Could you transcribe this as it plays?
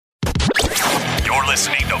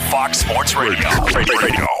listening to Fox Sports Radio.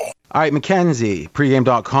 All right, Mackenzie,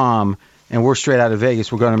 pregame.com, and we're straight out of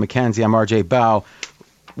Vegas. We're going to Mackenzie. I'm RJ Bell.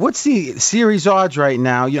 What's the series odds right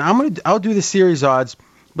now? I'll do the series odds,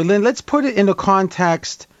 but then let's put it in the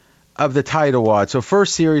context of the title odds. So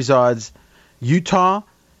first series odds, Utah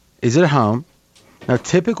is at home. Now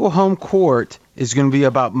typical home court is going to be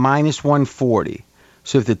about minus 140.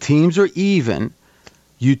 So if the teams are even,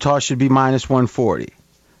 Utah should be minus 140.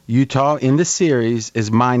 Utah in the series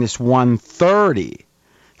is minus 130.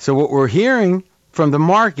 So what we're hearing from the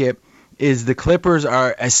market is the Clippers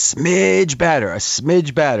are a smidge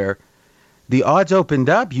better. The odds opened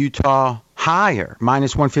up Utah higher,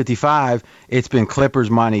 minus 155. It's been Clippers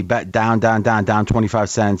money bet down 25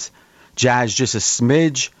 cents. Jazz just a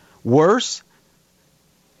smidge worse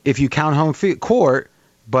if you count home court,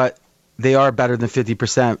 but they are better than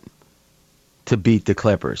 50% to beat the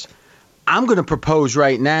Clippers. I'm going to propose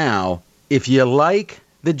right now, if you like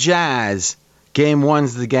the Jazz, game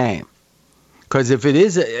one's the game. Because if it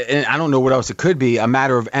is, and I don't know what else it could be, a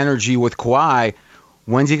matter of energy with Kawhi,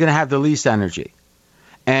 when's he going to have the least energy?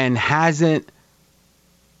 And hasn't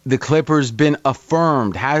the Clippers been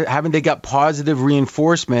affirmed? Haven't they got positive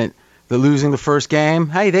reinforcement that losing the first game,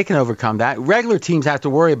 hey, they can overcome that. Regular teams have to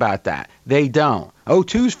worry about that. They don't.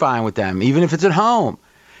 0-2's fine with them, even if it's at home.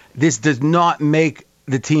 This does not make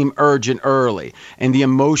the team urgent early. And the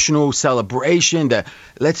emotional celebration,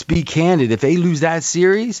 let's be candid, if they lose that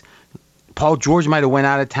series, Paul George might have went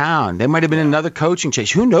out of town. There might have been another coaching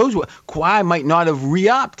change. Who knows what? Kawhi might not have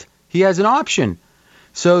re-upped. He has an option.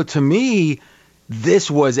 So to me,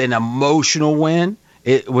 this was an emotional win.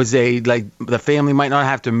 It was the family might not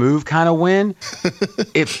have to move kind of win.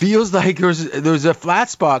 It feels like there's a flat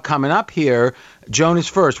spot coming up here. Jonas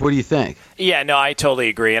first. What do you think? Yeah, no, I totally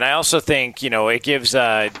agree. And I also think, it gives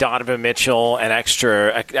Donovan Mitchell an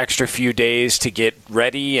extra few days to get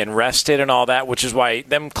ready and rested and all that, which is why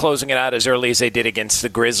them closing it out as early as they did against the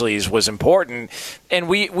Grizzlies was important. And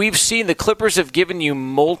we've seen the Clippers have given you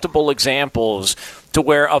multiple examples to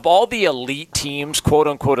where of all the elite teams,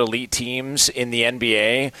 quote-unquote elite teams in the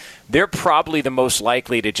NBA, they're probably the most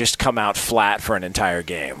likely to just come out flat for an entire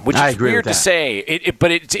game, which is weird to say.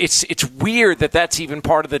 But it's weird that that's even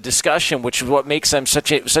part of the discussion, which is what makes them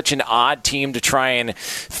such an odd team to try and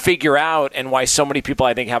figure out, and why so many people,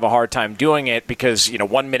 I think, have a hard time doing it because,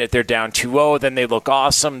 1 minute they're down 2-0, then they look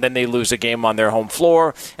awesome, then they lose a game on their home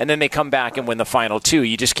floor, and then they come back and win the final two.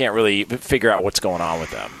 You just can't really figure out what's going on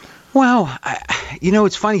with them. Well,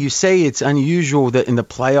 it's funny. You say it's unusual that in the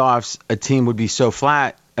playoffs a team would be so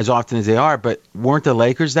flat as often as they are, but weren't the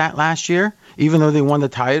Lakers that last year? Even though they won the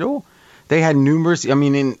title, they had numerous. In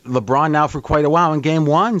LeBron now for quite a while, and game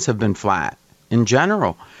ones have been flat in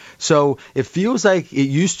general. So it feels like it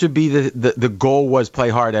used to be the goal was play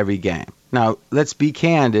hard every game. Now, let's be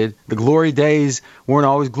candid. The glory days weren't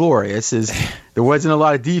always glorious. There wasn't a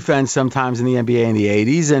lot of defense sometimes in the NBA in the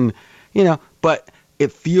 80s, and but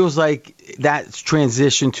it feels like that's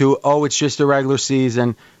transitioned to, it's just a regular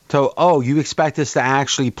season, to, you expect us to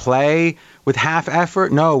actually play with half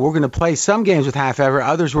effort? No, we're going to play some games with half effort.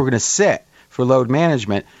 Others we're going to sit for load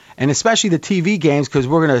management. And especially the TV games, because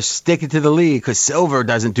we're going to stick it to the league because silver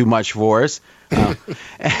doesn't do much for us. And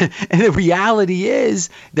the reality is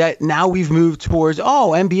that now we've moved towards,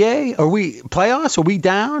 NBA, are we playoffs? Are we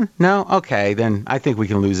down? No? Okay, then I think we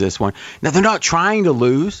can lose this one. Now, they're not trying to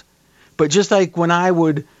lose. But just like when I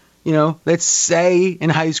would, let's say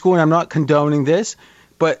in high school, and I'm not condoning this,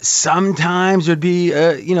 but sometimes there'd be,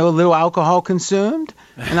 a little alcohol consumed,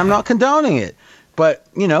 and I'm not condoning it. But,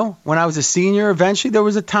 when I was a senior, eventually there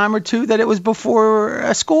was a time or two that it was before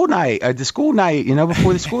a school night, before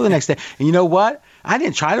the school the next day. And you know what? I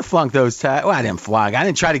didn't try to flunk those tests. Well, I didn't flunk. I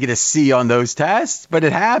didn't try to get a C on those tests, but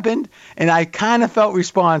it happened, and I kind of felt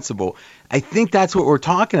responsible. I think that's what we're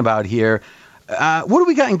talking about here. What do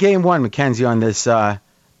we got in game one, Mackenzie, on this the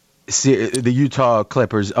Utah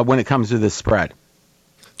Clippers when it comes to the spread?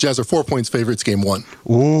 Jazz are 4 points favorites game one.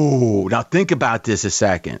 Ooh, now think about this a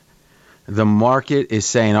second. The market is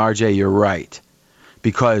saying, RJ, you're right.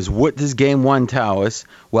 Because what does game one tell us?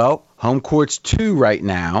 Well, home court's 2 right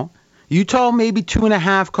now. Utah maybe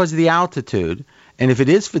 2.5 because of the altitude. And if it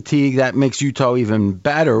is fatigue, that makes Utah even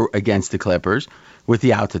better against the Clippers with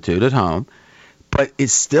the altitude at home. But it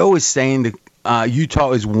still is saying that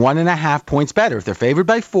Utah is 1.5 points better. If they're favored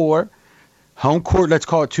by 4, home court, let's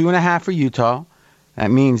call it 2.5 for Utah.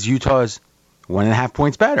 That means Utah is 1.5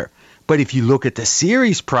 points better. But if you look at the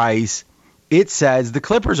series price, it says the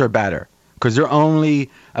Clippers are better because they're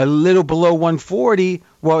only a little below 140.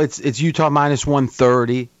 Well, it's Utah minus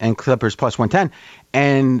 130 and Clippers plus 110.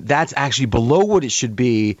 And that's actually below what it should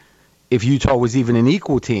be if Utah was even an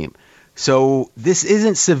equal team. So this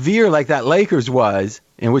isn't severe like that Lakers was,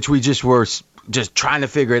 in which we just were just trying to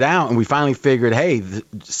figure it out, and we finally figured, hey, the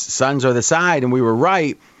Suns are the side, and we were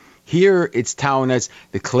right. Here it's telling us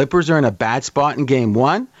the Clippers are in a bad spot in game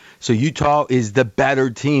one, so Utah is the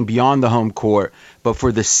better team beyond the home court. But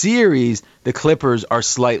for the series, the Clippers are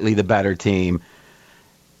slightly the better team.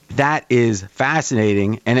 That is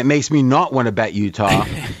fascinating, and it makes me not want to bet Utah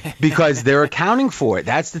because they're accounting for it.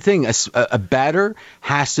 That's the thing. A bettor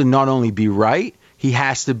has to not only be right, he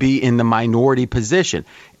has to be in the minority position.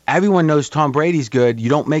 Everyone knows Tom Brady's good. You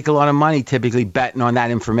don't make a lot of money typically betting on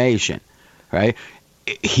that information, right?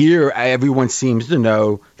 Here, everyone seems to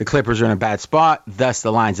know the Clippers are in a bad spot, thus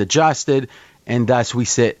the line's adjusted, and thus we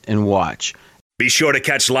sit and watch. Be sure to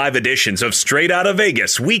catch live editions of Straight Outta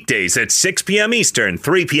Vegas weekdays at 6 p.m. Eastern,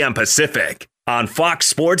 3 p.m. Pacific on Fox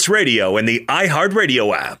Sports Radio and the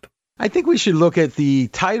iHeartRadio app. I think we should look at the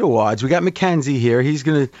title odds. We got Mackenzie here. He's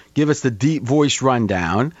going to give us the deep voice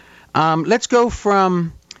rundown. Let's go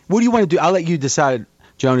from, what do you want to do? I'll let you decide,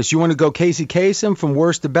 Jonas. You want to go Casey Kasem from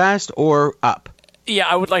worst to best or up? Yeah,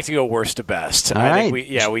 I would like to go worst to best. All I right.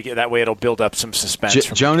 think we that way it'll build up some suspense.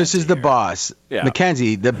 Jonas is the boss. Yeah.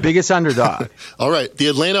 Mackenzie, the biggest underdog. All right. The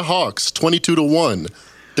Atlanta Hawks, 22-1.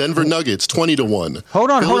 Denver Nuggets, 20-1.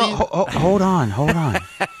 Hold on.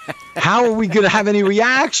 How are we going to have any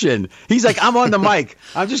reaction? He's like, I'm on the mic.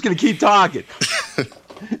 I'm just going to keep talking.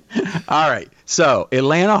 All right. So,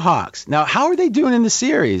 Atlanta Hawks. Now, how are they doing in the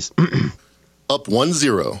series? Up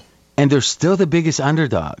 1-0. And they're still the biggest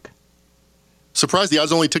underdog. Surprised the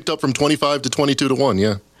odds only ticked up from 25 to 22-1,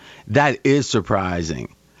 yeah. That is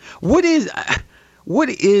surprising. What is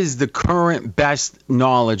the current best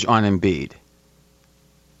knowledge on Embiid?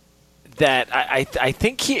 That I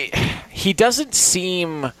think he doesn't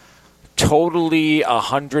seem totally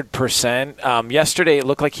 100%. Yesterday, it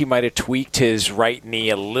looked like he might have tweaked his right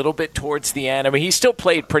knee a little bit towards the end. I mean, he still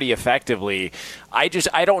played pretty effectively. I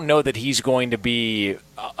don't know that he's going to be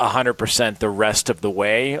 100% the rest of the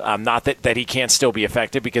way. Not that he can't still be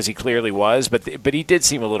effective, because he clearly was, but he did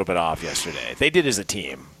seem a little bit off yesterday. They did as a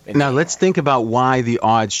team. Now, let's think about why the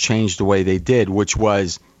odds changed the way they did, which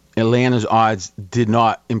was Atlanta's odds did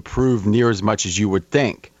not improve near as much as you would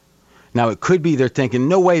think. Now, it could be they're thinking,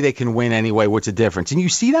 no way they can win anyway. What's the difference? And you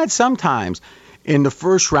see that sometimes in the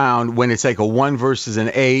first round when it's like a 1 versus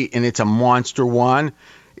an 8 and it's a monster one.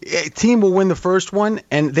 A team will win the first one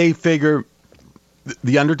and they figure,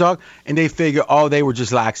 the underdog, and they figure, oh, they were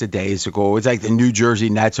just lackadaisical. It's like the New Jersey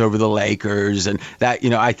Nets over the Lakers. And that,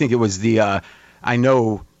 I think it was the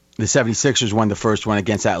 76ers won the first one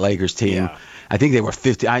against that Lakers team. Yeah. I think they were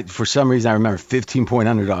 50. For some reason, I remember 15-point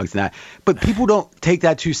underdogs in that. But people don't take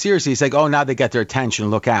that too seriously. It's like, oh, now they got their attention.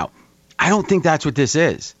 Look out. I don't think that's what this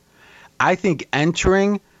is. I think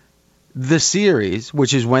entering the series,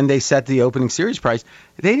 which is when they set the opening series price,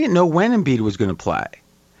 they didn't know when Embiid was going to play.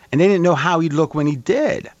 And they didn't know how he'd look when he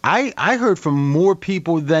did. I heard from more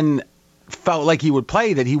people than felt like he would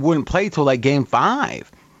play that he wouldn't play till like game 5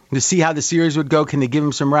 to see how the series would go. Can they give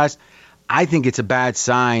him some rest? I think it's a bad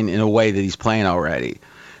sign in a way that he's playing already,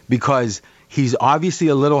 because he's obviously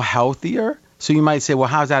a little healthier. So you might say, well,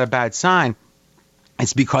 how's that a bad sign?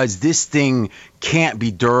 It's because this thing can't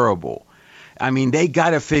be durable. I mean, they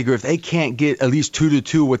got to figure if they can't get at least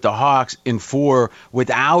 2-2 with the Hawks and 4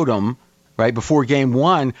 without him, right, before game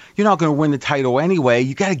 1, you're not going to win the title anyway.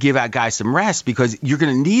 You got to give that guy some rest, because you're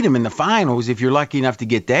going to need him in the finals if you're lucky enough to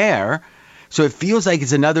get there. So it feels like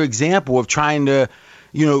it's another example of trying to,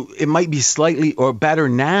 it might be slightly or better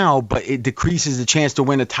now, but it decreases the chance to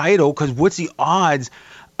win a title, because what's the odds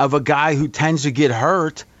of a guy who tends to get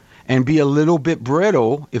hurt and be a little bit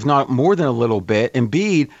brittle, if not more than a little bit,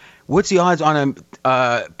 Embiid, what's the odds on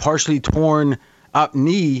a partially torn up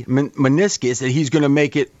knee meniscus that he's going to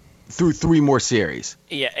make it through 3 more series?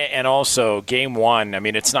 Yeah, and also game 1, I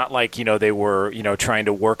mean, it's not like, they were, trying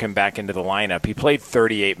to work him back into the lineup. He played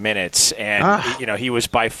 38 minutes, and, he was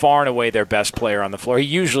by far and away their best player on the floor. He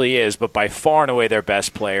usually is, but by far and away their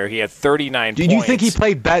best player. He had 39 points. Do you think he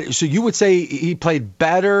played better? So you would say he played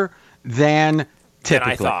better than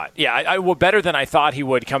typically? Than I thought. Yeah, well, better than I thought he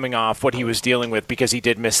would, coming off what he was dealing with, because he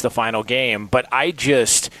did miss the final game. But I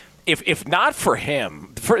just... If not for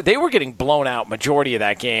him, they were getting blown out majority of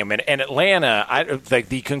that game, and Atlanta,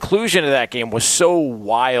 the conclusion of that game was so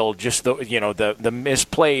wild. Just the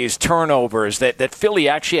misplays, turnovers, that Philly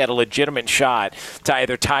actually had a legitimate shot to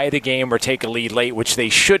either tie the game or take a lead late, which they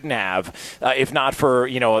shouldn't have, if not for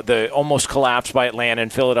the almost collapse by Atlanta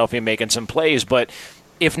and Philadelphia making some plays, but.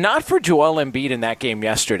 If not for Joel Embiid in that game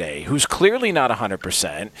yesterday, who's clearly not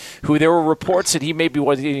 100%, who there were reports that he maybe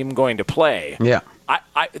wasn't even going to play. Yeah.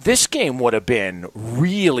 this game would have been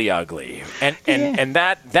really ugly, and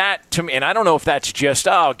that to me, and I don't know if that's just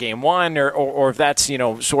game one or if that's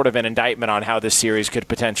sort of an indictment on how this series could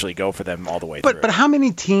potentially go for them all the way through. But how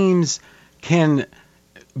many teams can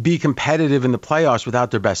be competitive in the playoffs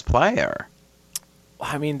without their best player?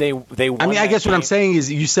 I mean, they won. I mean, I guess what I'm saying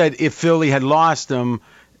is, you said if Philly had lost them,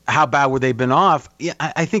 how bad would they have been off? Yeah,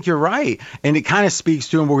 I think you're right. And it kind of speaks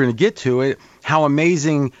to, and we're going to get to it, how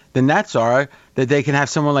amazing the Nets are, that they can have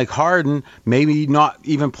someone like Harden maybe not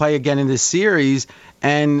even play again in this series,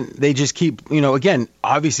 and they just keep, again,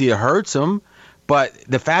 obviously it hurts them, but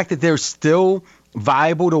the fact that they're still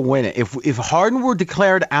viable to win it. If Harden were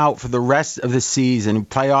declared out for the rest of the season,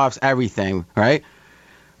 playoffs, everything, right,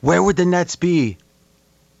 where would the Nets be?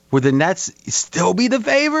 Would the Nets still be the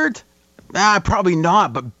favorite? Probably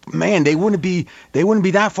not, but man, they wouldn't be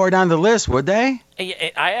that far down the list, would they?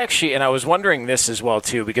 I was wondering this as well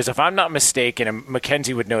too, because if I'm not mistaken, and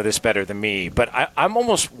Mackenzie would know this better than me, but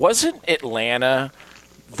wasn't Atlanta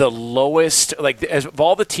the lowest, as of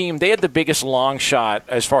all the team, they had the biggest long shot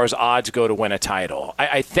as far as odds go to win a title.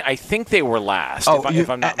 I think they were last, if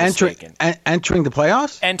I'm not mistaken. Entering the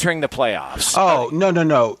playoffs? Entering the playoffs. Oh,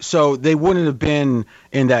 no. So they wouldn't have been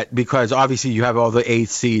in that, because obviously you have all the 8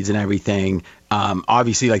 seeds and everything.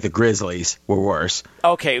 Obviously, the Grizzlies were worse.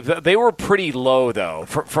 Okay, they were pretty low, though.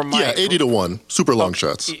 From my 80-1, super long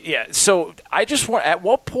shots. Yeah, so I just want, at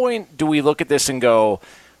what point do we look at this and go,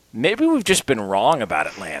 maybe we've just been wrong about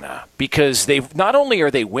Atlanta, because they've not only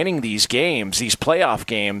are they winning these games, these playoff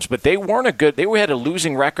games, but they had a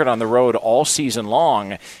losing record on the road all season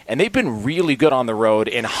long, and they've been really good on the road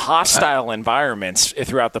in hostile environments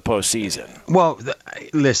throughout the postseason. Well,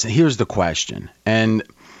 listen, here's the question, and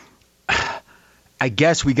I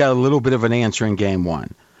guess we got a little bit of an answer in game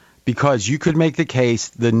one, because you could make the case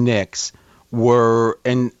the Knicks were,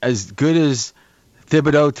 and as good as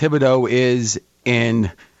Thibodeau is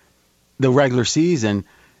in the regular season,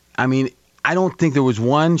 I mean, I don't think there was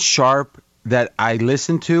one sharp that I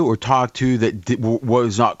listened to or talked to that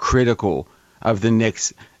was not critical of the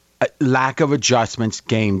Knicks' lack of adjustments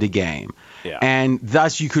game to game. Yeah. And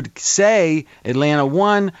thus you could say Atlanta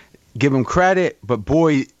won, give them credit, but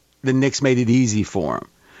boy, the Knicks made it easy for them.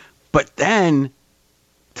 But then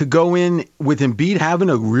to go in with Embiid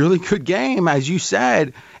having a really good game, as you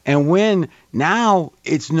said, and win, now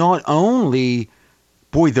it's not only,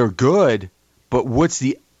 boy, they're good, but what's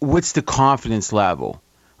the confidence level,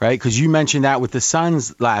 right? Because you mentioned that with the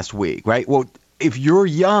Suns last week, right? Well, if you're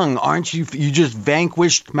young, aren't you? You just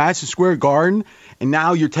vanquished Madison Square Garden, and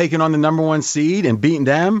now you're taking on the number 1 seed and beating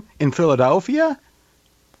them in Philadelphia.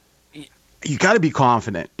 You got to be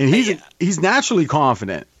confident, and he's naturally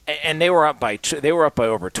confident. And they were up by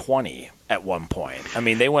over 20 at one point. I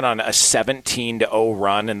mean, they went on a 17-0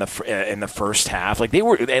 run in the first half.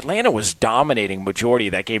 Atlanta was dominating majority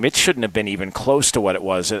of that game. It shouldn't have been even close to what it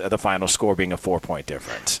was, the final score being a 4-point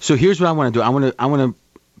difference. So here's what I want to do. I want to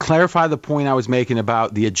clarify the point I was making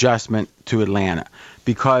about the adjustment to Atlanta,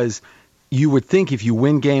 because you would think if you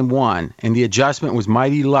win game one and the adjustment was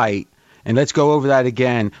mighty light, and let's go over that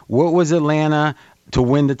again. What was Atlanta to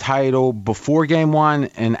win the title before game one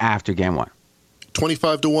and after game one?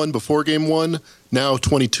 25-1 before game one, now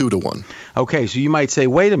 22-1. Okay, so you might say,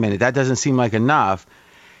 wait a minute, that doesn't seem like enough.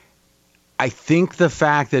 I think the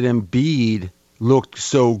fact that Embiid looked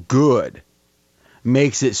so good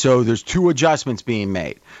makes it so there's 2 adjustments being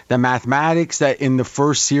made. The mathematics that in the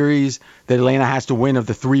first series that Atlanta has to win of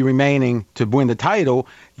the 3 remaining to win the title,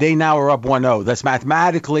 they now are up 1-0. That's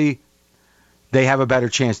mathematically, they have a better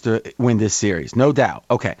chance to win this series, no doubt.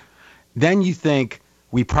 Okay, then you think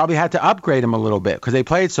we probably had to upgrade them a little bit because they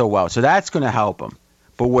played so well, so that's going to help them.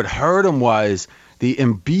 But what hurt them was the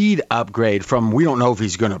Embiid upgrade from we don't know if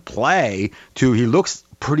he's going to play to he looks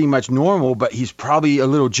pretty much normal, but he's probably a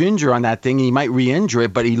little ginger on that thing. He might re-injure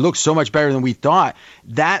it, but he looks so much better than we thought.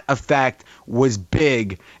 That effect was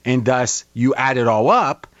big, and thus you add it all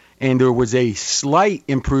up, and there was a slight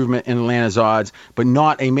improvement in Atlanta's odds, but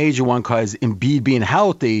not a major one because Embiid being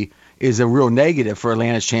healthy is a real negative for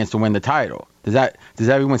Atlanta's chance to win the title. Does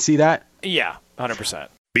everyone see that? Yeah, 100%.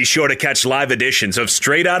 Be sure to catch live editions of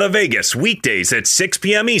Straight Outta Vegas weekdays at 6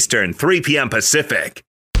 p.m. Eastern, 3 p.m. Pacific.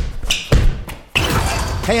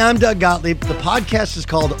 Hey, I'm Doug Gottlieb. The podcast is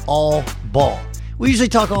called All Ball. We usually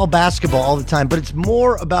talk all basketball all the time, but it's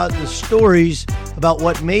more about the stories about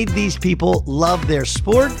what made these people love their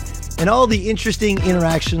sport and all the interesting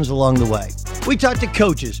interactions along the way. We talk to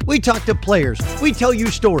coaches. We talk to players. We tell you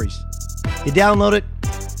stories. You download it.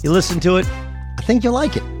 You listen to it. I think you'll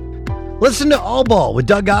like it. Listen to All Ball with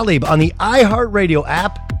Doug Gottlieb on the iHeartRadio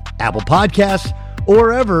app, Apple Podcasts, or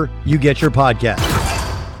wherever you get your podcasts.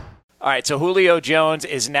 All right, so Julio Jones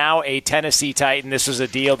is now a Tennessee Titan. This was a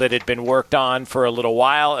deal that had been worked on for a little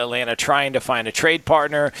while. Atlanta trying to find a trade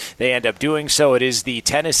partner. They end up doing so. It is the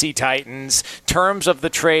Tennessee Titans. Terms of the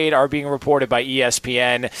trade are being reported by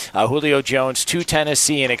ESPN. Julio Jones to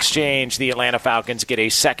Tennessee. In exchange, the Atlanta Falcons get a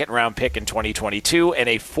second-round pick in 2022 and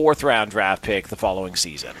a fourth-round draft pick the following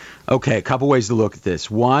season. Okay, a couple ways to look at this.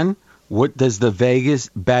 One, what does the Vegas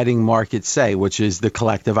betting market say, which is the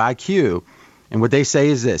collective IQ? And what they say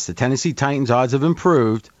is this: the Tennessee Titans odds have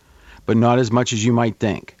improved, but not as much as you might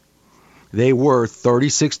think. They were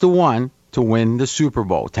 36-1 to win the Super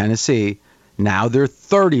Bowl, Tennessee. Now they're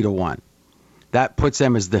 30-1. That puts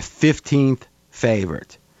them as the 15th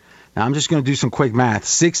favorite. Now I'm just going to do some quick math.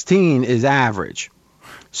 16 is average.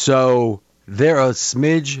 So they're a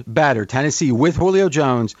smidge better, Tennessee with Julio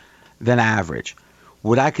Jones, than average.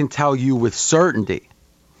 What I can tell you with certainty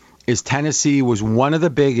is Tennessee was one of the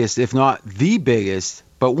biggest, if not the biggest,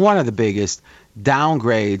 but one of the biggest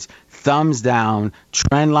downgrades, thumbs down,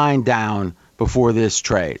 trend line down before this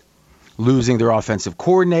trade. Losing their offensive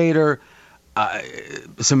coordinator,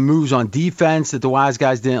 some moves on defense that the wise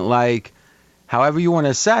guys didn't like. However you want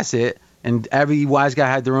to assess it, and every wise guy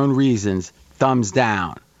had their own reasons, thumbs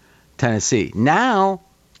down, Tennessee. Now,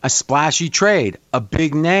 a splashy trade, a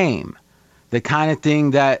big name, the kind of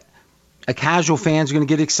thing that a casual fan's going to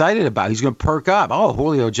get excited about. He's going to perk up. Oh,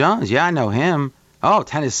 Julio Jones. Yeah, I know him. Oh,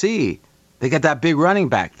 Tennessee. They got that big running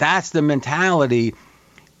back. That's the mentality.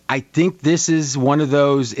 I think this is one of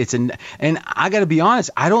those. And I got to be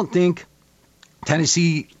honest, I don't think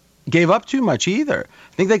Tennessee gave up too much either.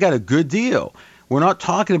 I think they got a good deal. We're not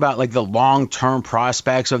talking about like the long-term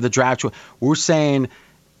prospects of the draft. We're saying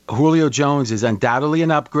Julio Jones is undoubtedly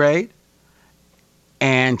an upgrade,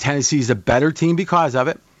 and Tennessee's a better team because of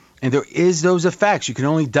it. And there is those effects. You can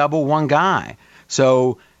only double one guy.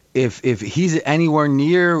 So if he's anywhere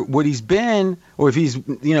near what he's been, or if he's,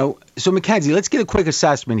 so Mackenzie, let's get a quick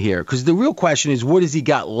assessment here, because the real question is, what has he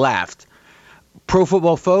got left? Pro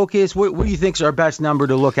Football Focus, what do you think is our best number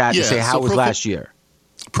to look at to say how it was last year?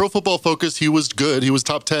 Pro Football Focus, he was good. He was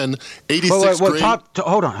top 10, 86 grade.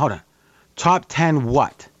 Hold on. Top 10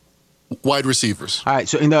 what? Wide receivers. All right,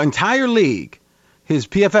 so in the entire league, his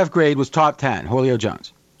PFF grade was top 10, Julio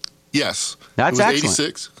Jones. Yes. That's it was excellent.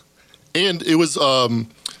 86. And it was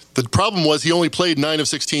the problem was he only played 9 of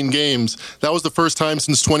 16 games. That was the first time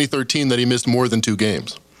since 2013 that he missed more than 2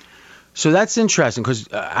 games. So that's interesting, because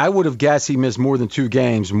I would have guessed he missed more than 2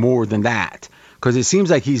 games more than that, because it seems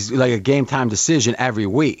like he's like a game time decision every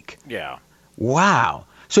week. Yeah. Wow.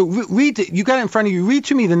 So read, you got it in front of you. Read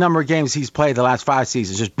to me the number of games he's played the last 5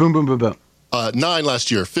 seasons. Just boom, boom, boom, boom. 9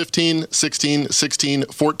 last year, 15, 16, 16,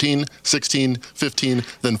 14, 16, 15,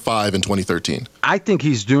 then 5 in 2013. I think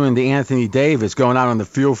he's doing the Anthony Davis, going out on the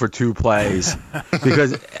field for 2 plays,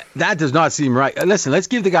 because that does not seem right. Listen, let's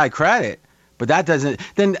give the guy credit, but that doesn't.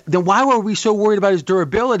 Then why were we so worried about his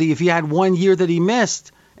durability if he had 1 year that he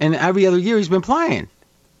missed and every other year he's been playing?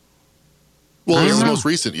 Well, it's the most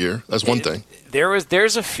recent year. That's one thing.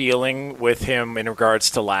 There's a feeling with him in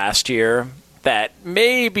regards to last year that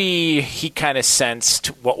maybe he kind of sensed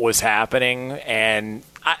what was happening, and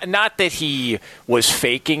not that he was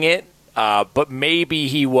faking it, but maybe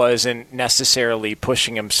he wasn't necessarily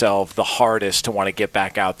pushing himself the hardest to want to get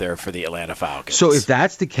back out there for the Atlanta Falcons. So if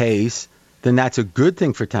that's the case, then that's a good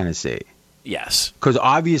thing for Tennessee. Yes. Because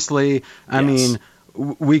obviously, I mean,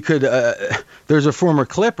 we could there's a former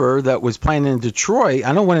Clipper that was playing in Detroit,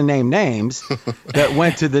 I don't want to name names, that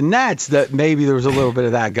went to the Nets, that maybe there was a little bit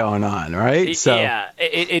of that going on, right? So yeah,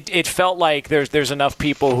 it felt like there's enough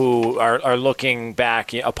people who are looking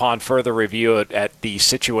back upon further review at the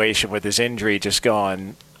situation with his injury, just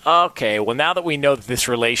going, okay, well, now that we know that this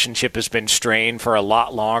relationship has been strained for a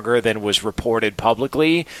lot longer than was reported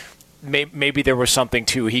publicly, maybe there was something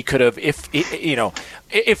to he could have if they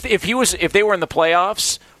were in the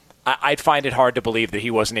playoffs, I'd find it hard to believe that he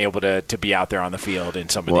wasn't able to be out there on the field in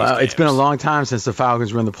some of these games. Well, it's been a long time since the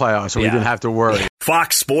Falcons were in the playoffs, so we didn't have to worry.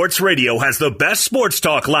 Fox Sports Radio has the best sports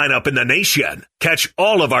talk lineup in the nation. Catch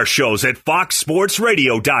all of our shows at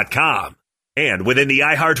foxsportsradio.com. And within the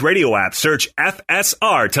iHeartRadio app, search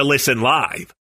FSR to listen live.